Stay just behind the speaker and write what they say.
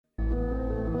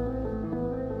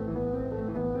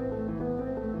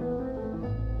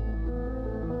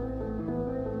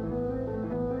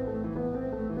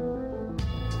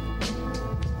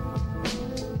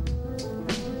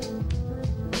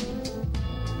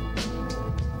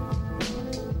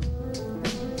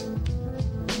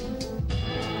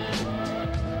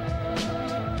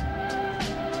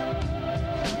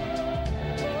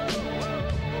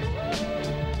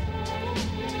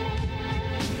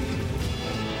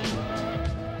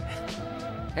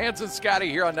Hans and Scotty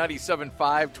here on 97.5,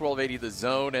 1280 The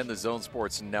Zone and the Zone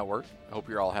Sports Network. I hope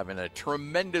you're all having a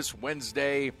tremendous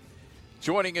Wednesday.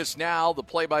 Joining us now, the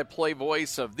play-by-play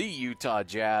voice of the Utah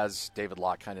Jazz, David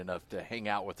Locke, kind enough to hang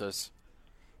out with us.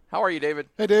 How are you, David?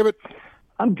 Hey, David.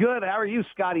 I'm good. How are you,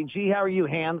 Scotty G? How are you,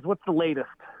 Hans? What's the latest?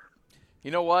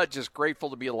 You know what? Just grateful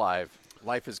to be alive.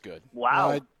 Life is good.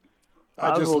 Wow.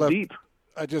 I just left. Deep.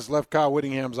 I just left Kyle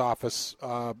Whittingham's office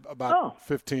about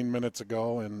 15 minutes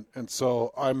ago, and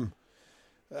so I'm.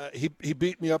 He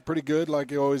beat me up pretty good,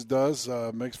 like he always does.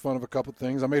 Makes fun of a couple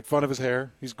things. I made fun of his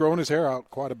hair. He's growing his hair out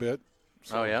quite a bit.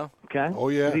 So. Oh yeah. Okay. Oh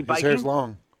yeah. Is he his biking? hair's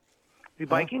long. Is he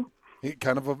biking? He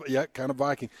kind of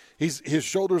Viking. His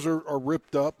shoulders are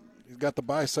ripped up. He's got the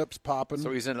biceps popping.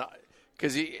 So he's in.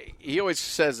 Because he always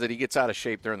says that he gets out of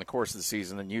shape during the course of the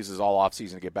season and uses all off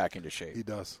season to get back into shape. He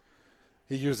does.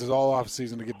 He uses all off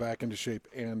season to get back into shape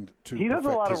and to. He does a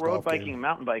lot of road biking, game. and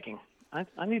mountain biking. I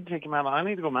need to take him out. I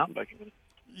need to go mountain biking.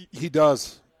 He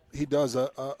does. He does a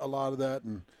lot of that,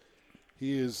 and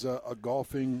he is a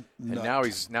golfing nut.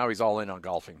 And now he's all in on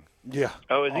golfing. Yeah.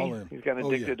 Oh, is he? In. He's gotten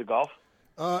addicted to golf.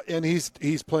 And he's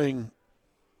playing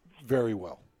very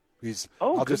well.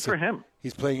 Good for him.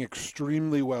 He's playing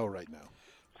extremely well right now.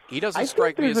 He doesn't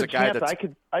strike me as a guy that's.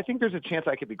 I think there's a chance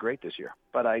I could be great this year,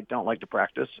 but I don't like to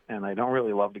practice, and I don't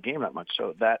really love the game that much,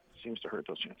 so that seems to hurt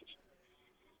those chances.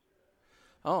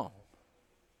 Oh.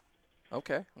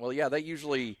 Okay. Well, yeah, that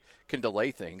usually can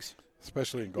delay things,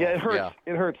 especially in golf. Yeah, it hurts.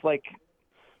 Yeah. It hurts. Like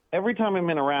every time I'm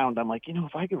in a round, I'm like,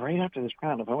 if I could right after this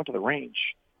round, if I went to the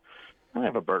range, I'd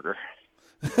have a burger.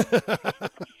 I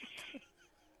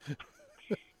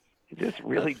just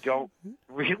really don't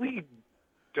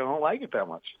like it that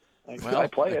much. I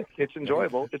play it. It's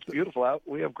enjoyable. It's beautiful out.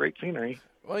 We have great scenery.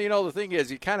 Well, the thing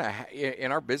is, you kind of,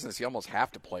 in our business, you almost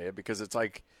have to play it because it's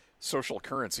like social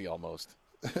currency almost,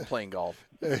 playing golf.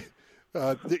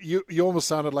 You almost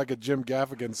sounded like a Jim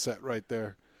Gaffigan set right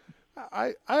there.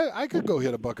 I could go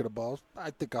hit a bucket of balls.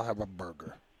 I think I'll have a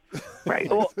burger. Right.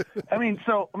 Well,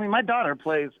 my daughter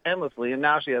plays endlessly, and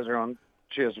now she has her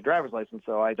driver's license,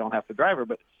 so I don't have to drive her.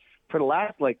 But for the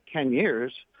last 10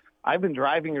 years, I've been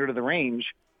driving her to the range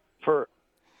for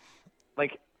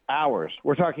hours.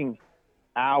 We're talking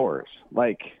hours.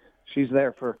 She's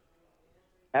there for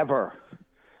ever.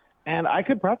 And I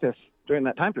could practice during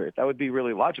that time period. That would be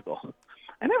really logical.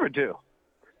 I never do.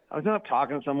 I was up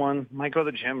talking to someone, might go to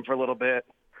the gym for a little bit,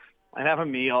 might have a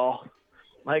meal.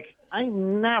 I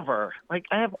never, I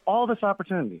have all this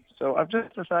opportunity. So I've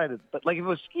just decided, but if it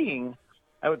was skiing,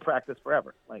 I would practice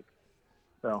forever.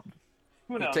 So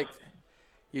who knows?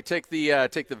 You take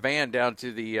the van down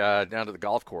to the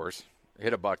golf course,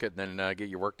 hit a bucket, and then get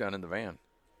your work done in the van.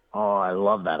 Oh, I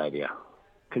love that idea.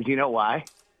 Because you know why?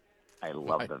 I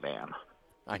love the van.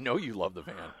 I know you love the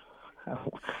van.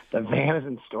 The van is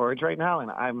in storage right now,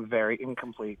 and I'm very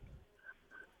incomplete.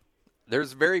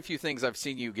 There's very few things I've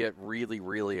seen you get really,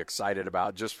 really excited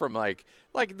about, just from like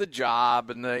the job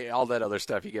and all that other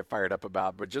stuff you get fired up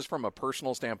about. But just from a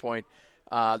personal standpoint,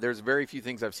 there's very few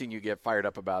things I've seen you get fired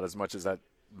up about as much as that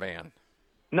van.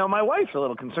 No, my wife's a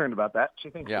little concerned about that. She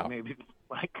thinks that maybe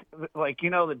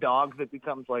the dog that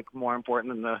becomes more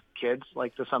important than the kids,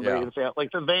 to somebody to say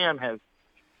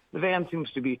the van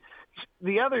seems to be.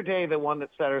 The other day, the one that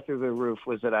set her through the roof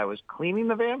was that I was cleaning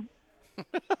the van.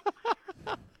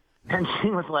 And she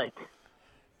was like,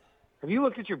 have you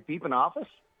looked at your beeping office?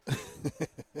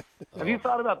 Have you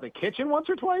thought about the kitchen once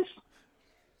or twice?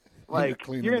 You're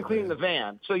going to clean the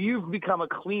van. So you've become a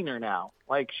cleaner now.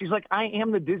 She's like, I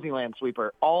am the Disneyland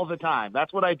sweeper all the time.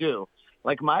 That's what I do.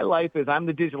 My life is I'm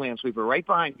the Disneyland sweeper right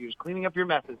behind you, just cleaning up your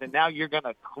messes, and now you're going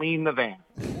to clean the van.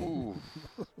 Ooh.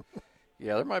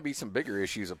 Yeah, there might be some bigger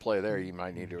issues at play there you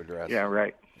might need to address. Yeah,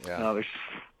 right. Yeah. No,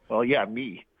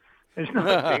 me. There's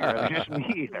nothing bigger. They're just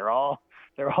me. They're all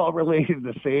related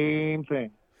to the same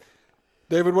thing.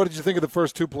 David, what did you think of the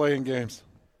first two playing games?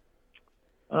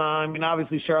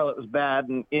 Obviously Charlotte was bad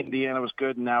and Indiana was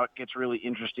good, and now it gets really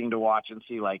interesting to watch and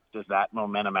see, does that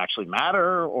momentum actually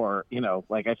matter? Or,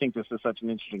 I think this is such an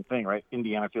interesting thing, right?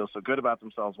 Indiana feels so good about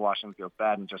themselves, Washington feels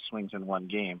bad and just swings in one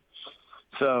game.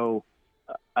 So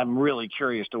I'm really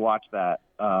curious to watch that.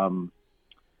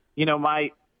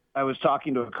 I was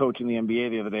talking to a coach in the NBA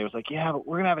the other day. I was like, yeah, but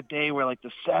we're going to have a day where,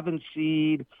 the 7th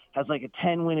seed has, a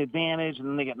 10-win advantage, and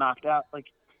then they get knocked out.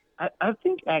 I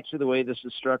think, actually, the way this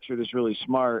is structured is really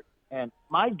smart. And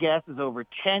my guess is over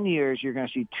 10 years, you're going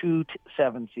to see 2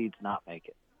 7 seeds not make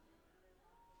it.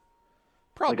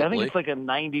 Probably. I think it's a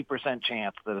 90%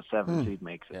 chance that a 7 seed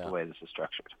makes it the way this is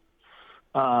structured.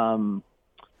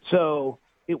 So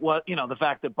it was, the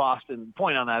fact that Boston,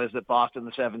 point on that is that Boston,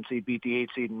 the 7th seed, beat the 8th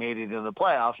seed and made it into the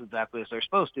playoffs exactly as they're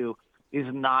supposed to, is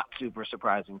not super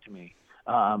surprising to me.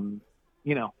 And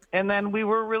then we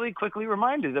were really quickly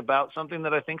reminded about something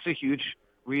that I think is a huge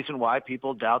reason why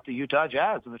people doubt the Utah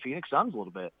Jazz and the Phoenix Suns a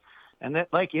little bit. And that,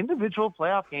 like, individual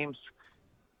playoff games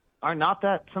are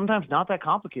sometimes not that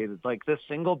complicated. Like, the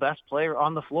single best player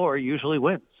on the floor usually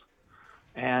wins.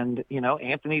 And,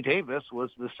 Anthony Davis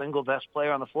was the single best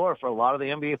player on the floor for a lot of the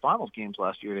NBA Finals games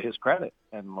last year, to his credit.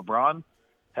 And LeBron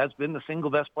has been the single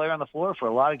best player on the floor for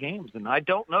a lot of games. And I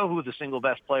don't know who the single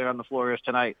best player on the floor is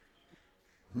tonight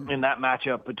in that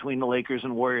matchup between the Lakers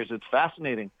and Warriors. It's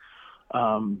fascinating.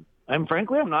 And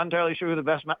frankly, I'm not entirely sure who the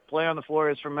best player on the floor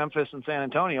is for Memphis and San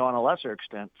Antonio on a lesser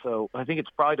extent. So I think it's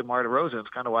probably DeMar DeRozan. It's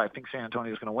kind of why I think San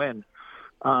Antonio is going to win.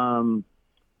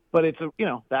 But it's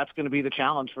that's going to be the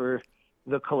challenge for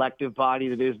the collective body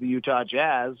that is the Utah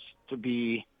Jazz to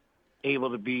be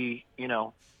able to be,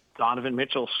 Donovan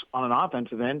Mitchell on an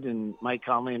offensive end and Mike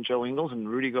Conley and Joe Ingles and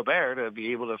Rudy Gobert to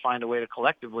be able to find a way to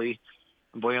collectively,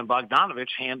 Bojan Bogdanovic,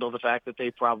 handle the fact that they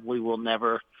probably will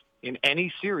never, in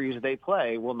any series they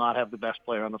play, will not have the best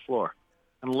player on the floor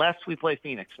unless we play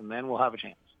Phoenix, and then we'll have a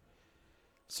chance.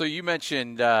 So you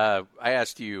mentioned, I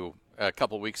asked you a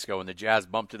couple of weeks ago when the Jazz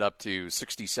bumped it up to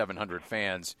 6,700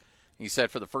 fans. You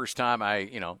said for the first time I,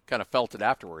 kind of felt it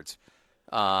afterwards.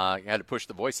 You had to push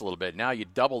the voice a little bit. Now you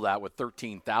double that with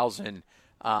 13,000.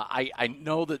 I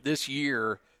know that this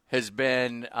year has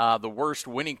been the worst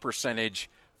winning percentage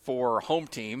for home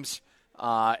teams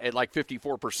at like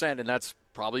 54%, and that's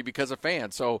probably because of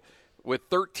fans. So with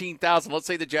 13,000, let's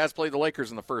say the Jazz play the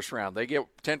Lakers in the first round. They get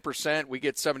 10%, we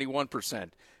get 71%.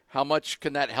 How much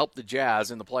can that help the Jazz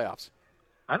in the playoffs?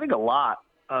 I think a lot.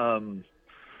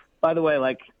 By the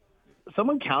way,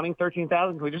 someone counting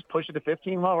 13,000, can we just push it to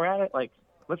 15 while we're at it?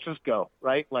 Let's just go,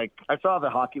 right? I saw the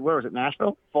hockey, where was it,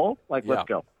 Nashville? Full? Let's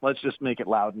go. Let's just make it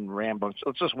loud and rambo.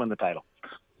 Let's just win the title.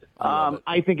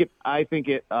 I think it's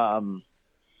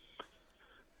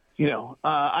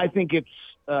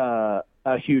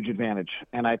a huge advantage,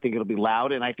 and I think it'll be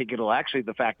loud, and I think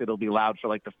the fact that it'll be loud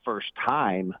for the first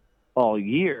time all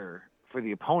year for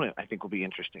the opponent, I think will be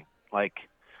interesting.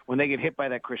 When they get hit by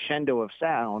that crescendo of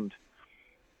sound,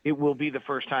 it will be the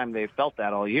first time they've felt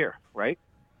that all year, right?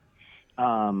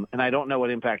 And I don't know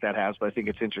what impact that has, but I think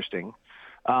it's interesting.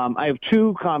 I have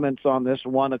two comments on this.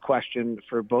 One, a question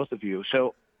for both of you.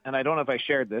 So, and I don't know if I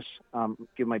shared this.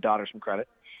 Give my daughter some credit.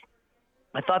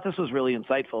 I thought this was really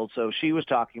insightful. So she was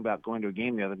talking about going to a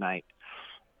game the other night.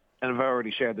 And if I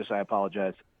already shared this, I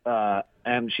apologize.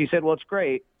 And she said, well, it's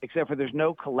great, except for there's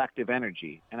no collective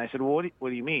energy. And I said, well, what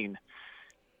do you mean?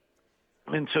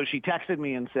 And so she texted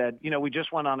me and said, we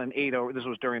just went on an 8-0. This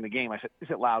was during the game. I said, is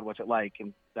it loud? What's it like?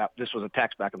 And this was a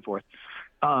text back and forth.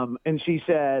 And she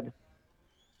said,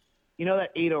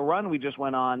 that 8-0 run we just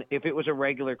went on, if it was a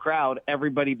regular crowd,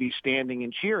 everybody be standing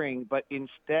and cheering. But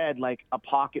instead, a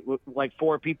pocket,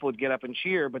 4 people would get up and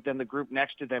cheer, but then the group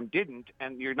next to them didn't.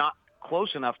 And you're not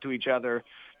close enough to each other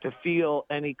to feel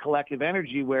any collective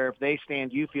energy where if they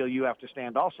stand, you feel you have to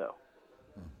stand also.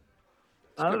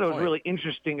 I thought it was really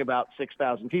interesting about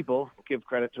 6,000 people. Give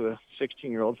credit to a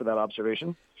 16-year-old for that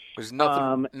observation. There's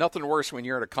nothing worse when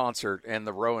you're at a concert and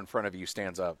the row in front of you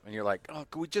stands up, and you're like, oh,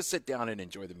 can we just sit down and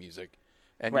enjoy the music?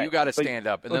 And you got to stand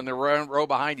up, and then the row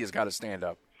behind you's got to stand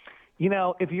up.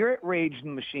 If you're at Rage in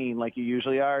the Machine like you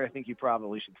usually are, I think you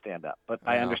probably should stand up. But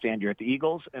I understand you're at the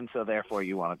Eagles, and so therefore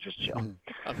you want to just chill.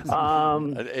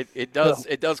 It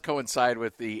does coincide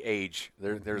with the age.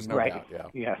 There's no doubt. Yeah.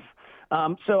 Yes.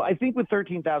 So I think with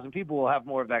 13,000 people, we'll have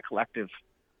more of that collective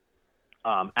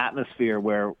atmosphere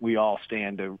where we all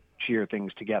stand to cheer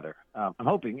things together. I'm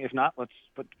hoping. If not, let's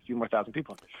put a few more thousand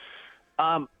people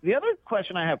in. The other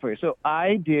question I have for you. So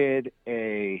I did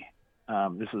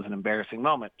this is an embarrassing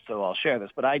moment, so I'll share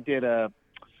this, but I did a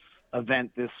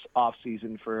event this off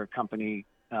season for a company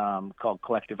called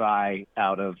Collective Eye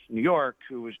out of New York,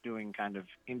 who was doing kind of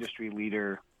industry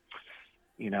leader,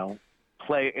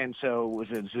 play, and so it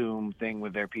was a Zoom thing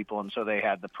with their people, and so they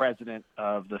had the president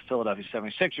of the Philadelphia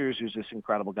 76ers, who's this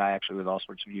incredible guy actually with all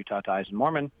sorts of Utah ties and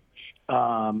Mormon,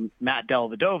 Matt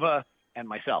Dellavedova, and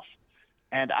myself.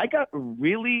 And I got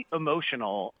really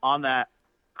emotional on that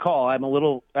call. I have a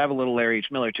little Larry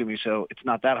H. Miller to me, so it's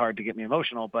not that hard to get me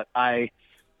emotional, but I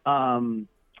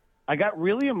got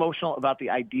really emotional about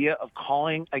the idea of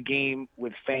calling a game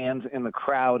with fans in the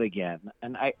crowd again.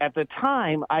 And at the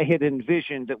time, I had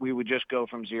envisioned that we would just go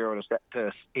from 0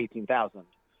 to 18,000.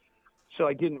 So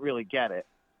I didn't really get it.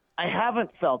 I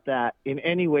haven't felt that in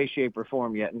any way, shape, or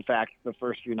form yet. In fact, the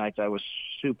first few nights I was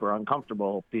super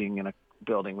uncomfortable being in a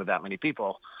building with that many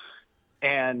people.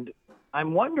 And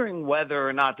I'm wondering whether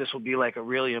or not this will be like a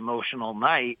really emotional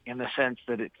night in the sense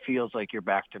that it feels like you're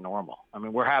back to normal. I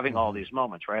mean, we're having all these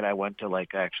moments, right? I went to a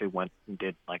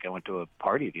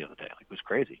party the other day. Like, it was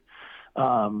crazy.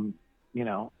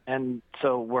 And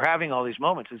so we're having all these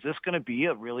moments. Is this going to be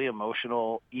a really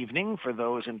emotional evening for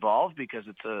those involved? Because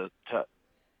it's to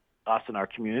us in our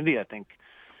community, I think,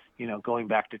 going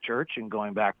back to church and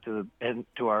going back to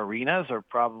our arenas are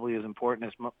probably as important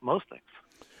as most things.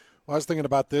 Well, I was thinking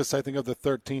about this. I think of the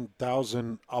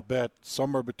 13,000, I'll bet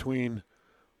somewhere between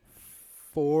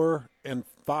 4,000 and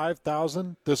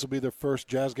 5,000. This will be their first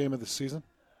Jazz game of the season.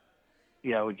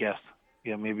 Yeah, I would guess.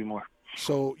 Yeah, maybe more.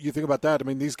 So you think about that. I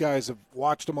mean, these guys have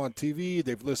watched them on TV.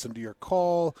 They've listened to your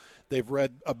call. They've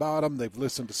read about them. They've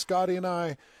listened to Scotty and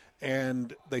I.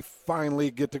 And they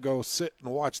finally get to go sit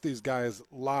and watch these guys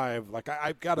live. Like,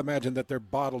 I've got to imagine that they're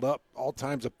bottled up, all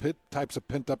types of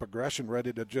pent-up aggression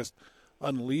ready to just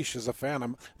unleash as a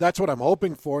fan. That's what I'm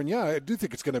hoping for. And, yeah, I do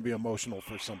think it's going to be emotional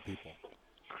for some people.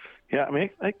 Yeah, I mean,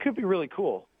 it could be really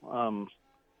cool.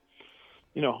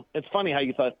 It's funny how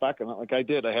you thought back on it. Like I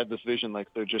did. I had this vision like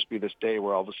there'd just be this day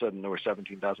where all of a sudden there were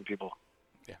 17,000 people.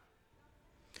 Yeah.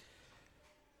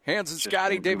 Hans and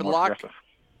Scotty, David Locke. Aggressive.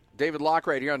 David Locke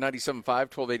right here on 97.5,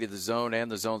 1280 The Zone and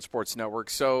the Zone Sports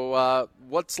Network. So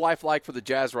what's life like for the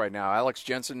Jazz right now? Alex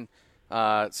Jensen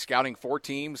scouting 4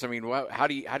 teams. I mean, how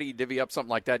do you divvy up something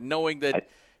like that, knowing that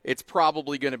it's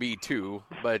probably going to be 2,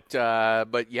 but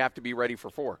you have to be ready for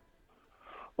 4?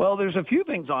 Well, there's a few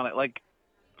things on it.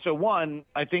 So one,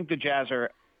 I think the Jazz are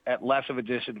at less of a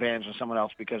disadvantage than someone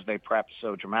else because they prepped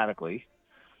so dramatically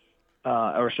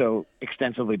or so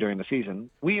extensively during the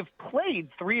season. We have played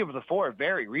 3 of the 4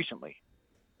 very recently,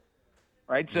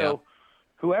 right? So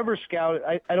whoever scouted,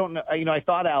 I don't know. I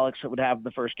thought Alex would have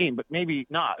the first game, but maybe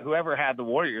not. Whoever had the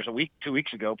Warriors 2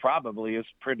 weeks ago probably is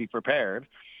pretty prepared.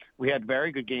 We had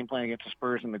very good game plan against the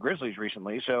Spurs and the Grizzlies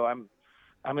recently, so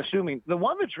I'm assuming the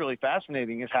one that's really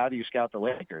fascinating is how do you scout the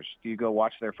Lakers? Do you go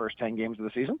watch their first 10 games of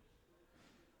the season?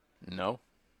 No.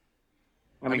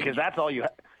 I mean, because that's all you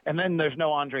have. And then there's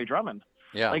no Andre Drummond.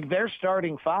 Yeah. Like their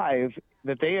starting 5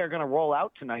 that they are going to roll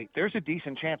out tonight, there's a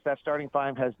decent chance that starting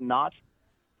 5 has not,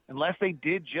 unless they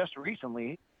did just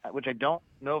recently, which I don't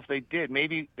know if they did.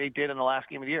 Maybe they did in the last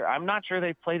game of the year. I'm not sure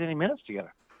they've played any minutes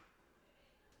together.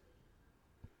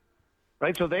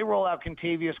 Right? So they roll out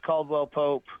Kentavious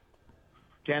Caldwell-Pope,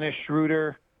 Dennis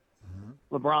Schroeder,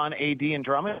 LeBron, AD, and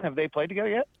Drummond. Have they played together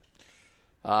yet?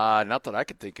 Not that I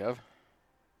could think of.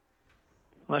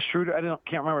 Unless Schroeder,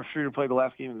 can't remember if Schroeder played the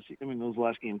last game of the season. I mean, those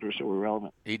last games were so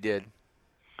irrelevant. He did.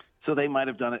 So they might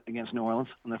have done it against New Orleans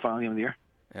in their final game of the year.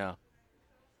 Yeah.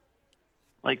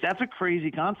 Like, that's a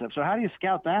crazy concept. So how do you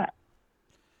scout that?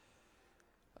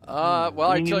 I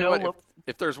tell you what,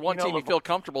 if there's one team you feel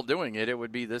comfortable doing it, it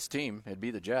would be this team. It'd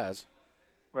be the Jazz.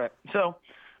 Right. So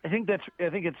I think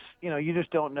it's, you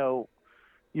just don't know.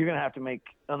 You're going to have to make,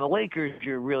 on the Lakers,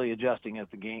 you're really adjusting as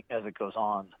the game, as it goes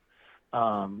on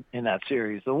in that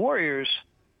series. The Warriors,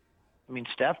 I mean,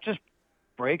 Steph just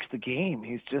breaks the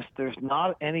game.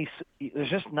 There's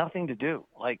just nothing to do.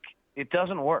 Like, it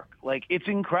doesn't work. Like, it's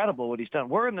incredible what he's done.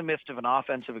 We're in the midst of an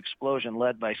offensive explosion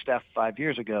led by Steph 5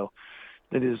 years ago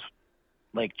that is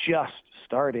like just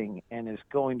starting and is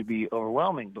going to be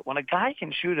overwhelming. But when a guy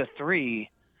can shoot a 3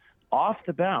 off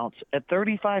the bounce at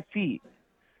 35 feet,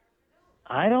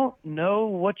 I don't know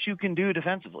what you can do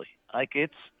defensively. Like,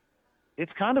 it's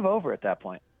kind of over at that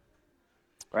point,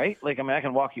 right? Like, I mean, I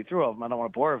can walk you through all of them. I don't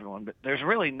want to bore everyone, but there's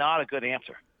really not a good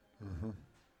answer. Mm-hmm.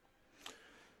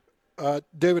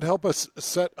 David, help us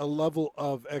set a level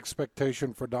of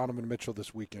expectation for Donovan Mitchell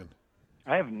this weekend.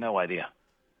 I have no idea.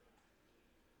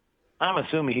 I'm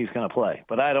assuming he's going to play,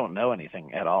 but I don't know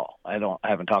anything at all. I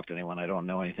haven't talked to anyone. I don't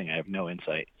know anything. I have no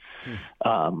insight.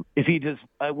 If he does,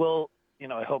 I will.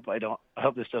 I hope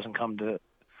this doesn't come to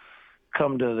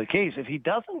the case. If he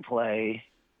doesn't play,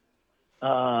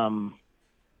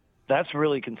 that's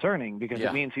really concerning because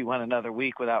it means he went another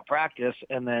week without practice,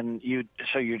 and then you're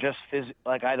just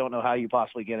like, I don't know how you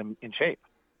possibly get him in shape.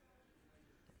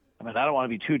 I mean, I don't want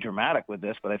to be too dramatic with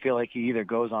this, but I feel like he either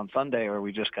goes on Sunday or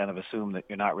we just kind of assume that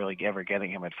you're not really ever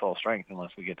getting him at full strength unless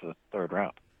we get to the 3rd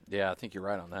round. Yeah, I think you're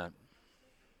right on that.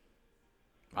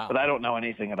 Wow. But I don't know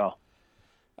anything at all.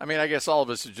 I mean, I guess all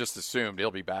of us have just assumed he'll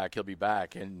be back,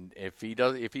 and if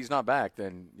he's not back,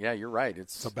 then yeah, you're right.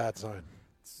 It's a bad sign.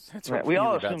 Right. We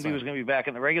all assumed he was going to be back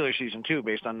in the regular season too,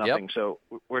 based on nothing. Yep. So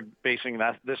we're basing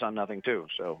this on nothing too.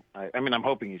 So I mean, I'm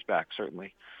hoping he's back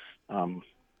certainly.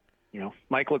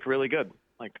 Mike looked really good.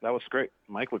 Like, that was great.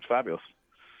 Mike looked fabulous.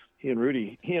 He and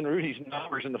Rudy's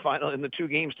numbers in the 2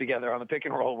 games together on the pick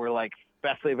and roll were like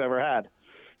best they've ever had.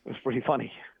 was pretty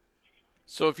funny.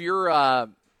 So if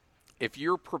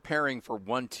you're preparing for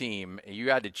one team and you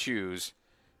had to choose,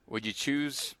 would you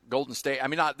choose Golden State? I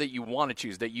mean, not that you want to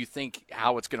choose, that you think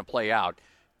how it's going to play out.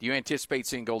 Do you anticipate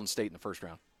seeing Golden State in the first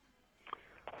round?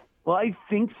 Well, I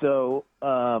think so.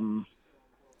 I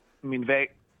mean,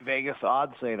 Vegas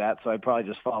odds say that, so I'd probably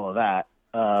just follow that.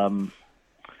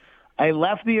 I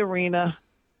left the arena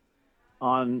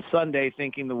on Sunday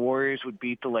thinking the Warriors would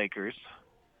beat the Lakers.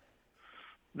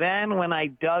 Then when I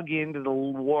dug into the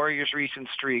Warriors' recent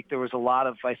streak, I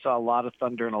saw a lot of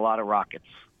Thunder and a lot of Rockets.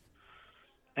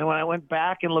 And when I went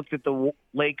back and looked at the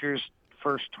Lakers'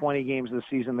 first 20 games of the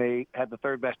season, they had the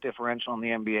third best differential in the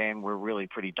NBA and were really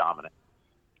pretty dominant.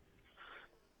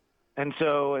 And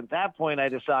so at that point, I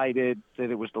decided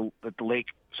that it was the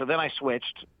Lakers. So then I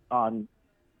switched on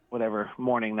whatever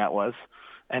morning that was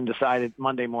and decided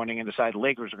Monday morning and decided the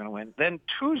Lakers were going to win. Then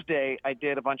Tuesday, I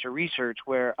did a bunch of research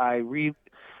where I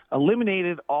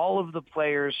eliminated all of the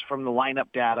players from the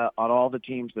lineup data on all the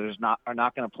teams that are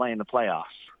not going to play in the playoffs,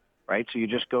 right? So you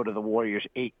just go to the Warriors'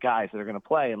 8 guys that are going to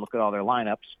play and look at all their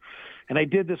lineups. And I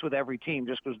did this with every team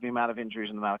just because of the amount of injuries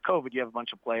and the amount of COVID. You have a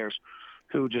bunch of players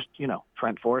who just,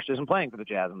 Trent Forrest isn't playing for the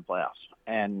Jazz in the playoffs.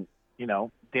 And,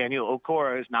 Daniel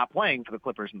Okoro is not playing for the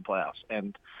Clippers in the playoffs.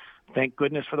 And thank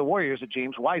goodness for the Warriors that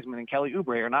James Wiseman and Kelly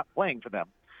Oubre are not playing for them.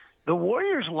 The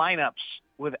Warriors lineups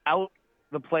without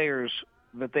the players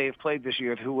that they have played this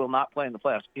year who will not play in the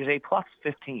playoffs is a plus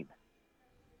 15.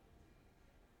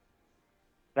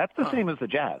 That's the same as the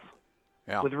Jazz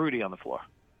with Rudy on the floor.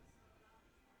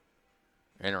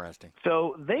 Interesting.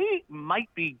 So they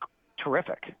might be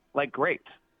terrific, great.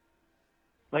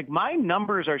 My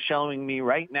numbers are showing me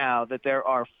right now that there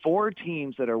are 4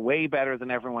 teams that are way better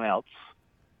than everyone else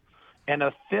and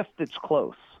a 5th that's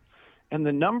close. And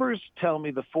the numbers tell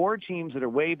me the 4 teams that are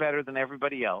way better than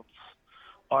everybody else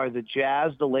are the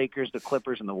Jazz, the Lakers, the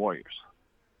Clippers, and the Warriors.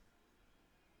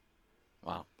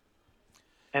 Wow.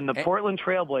 And the Portland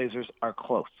Trailblazers are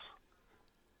close.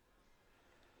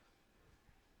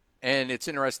 And it's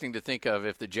interesting to think of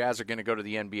if the Jazz are going to go to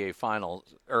the NBA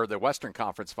Finals or the Western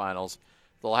Conference Finals,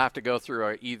 they'll have to go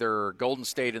through either Golden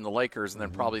State and the Lakers and then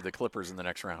probably the Clippers in the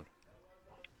next round.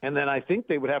 And then I think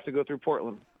they would have to go through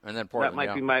Portland. And then Portland,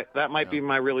 that might be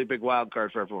my really big wild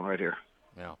card for everyone right here.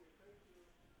 Yeah.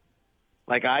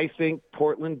 I think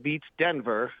Portland beats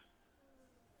Denver.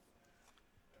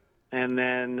 And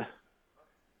then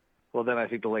I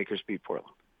think the Lakers beat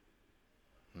Portland.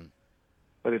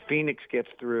 But if Phoenix gets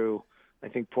through, I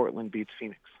think Portland beats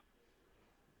Phoenix.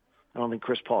 I don't think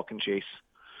Chris Paul can chase.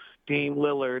 Dame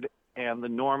Lillard and the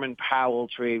Norman Powell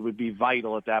trade would be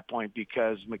vital at that point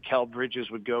because Mikal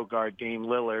Bridges would go guard Dame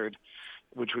Lillard,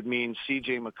 which would mean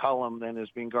C.J. McCollum then is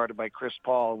being guarded by Chris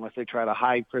Paul unless they try to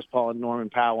hide Chris Paul and Norman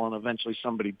Powell, and eventually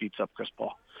somebody beats up Chris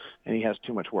Paul. And he has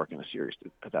too much work in the series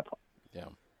at that point. Yeah.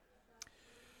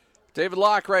 David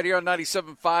Locke right here on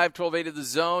 97.5, 1280 The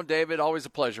Zone. David, always a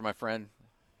pleasure, my friend.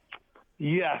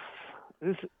 Yes.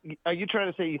 Are you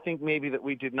trying to say you think maybe that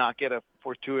we did not get a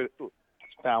fortuitous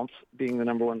bounce being the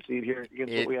number 1 seed here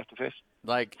against what we have to face? Is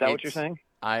that what you're saying?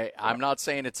 I'm not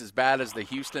saying it's as bad as the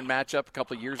Houston matchup a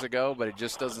couple of years ago, but it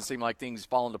just doesn't seem like things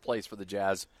fall into place for the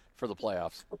Jazz for the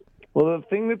playoffs. Well, the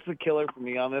thing that's the killer for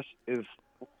me on this is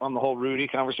on the whole Rudy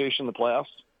conversation, the playoffs.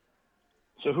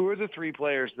 So who are the 3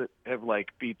 players that have,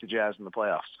 beat the Jazz in the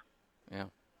playoffs? Yeah.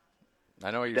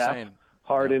 I know what you're Steph, saying.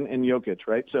 Harden, and Jokic,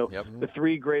 right? So the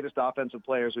 3 greatest offensive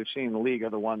players we've seen in the league are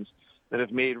the ones that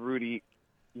have made Rudy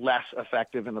less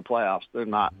effective in the playoffs. They're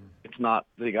not. It's not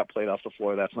that he got played off the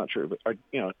floor. That's not true. But are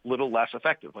a little less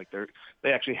effective.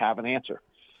 They actually have an answer.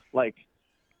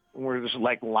 We're just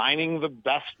lining the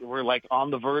best. We're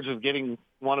on the verge of getting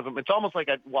one of them. It's almost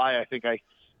why I think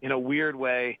in a weird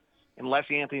way, unless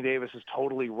Anthony Davis is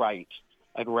totally right,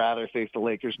 I'd rather face the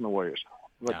Lakers and the Warriors.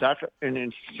 But that's an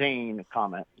insane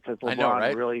comment because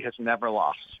LeBron really has never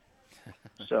lost.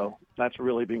 So that's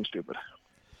really being stupid.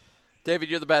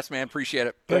 David, you're the best, man. Appreciate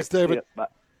it. Thanks, David. Bye.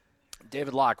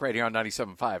 David Locke right here on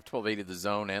 97.5, 1280 The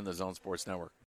Zone and the Zone Sports Network.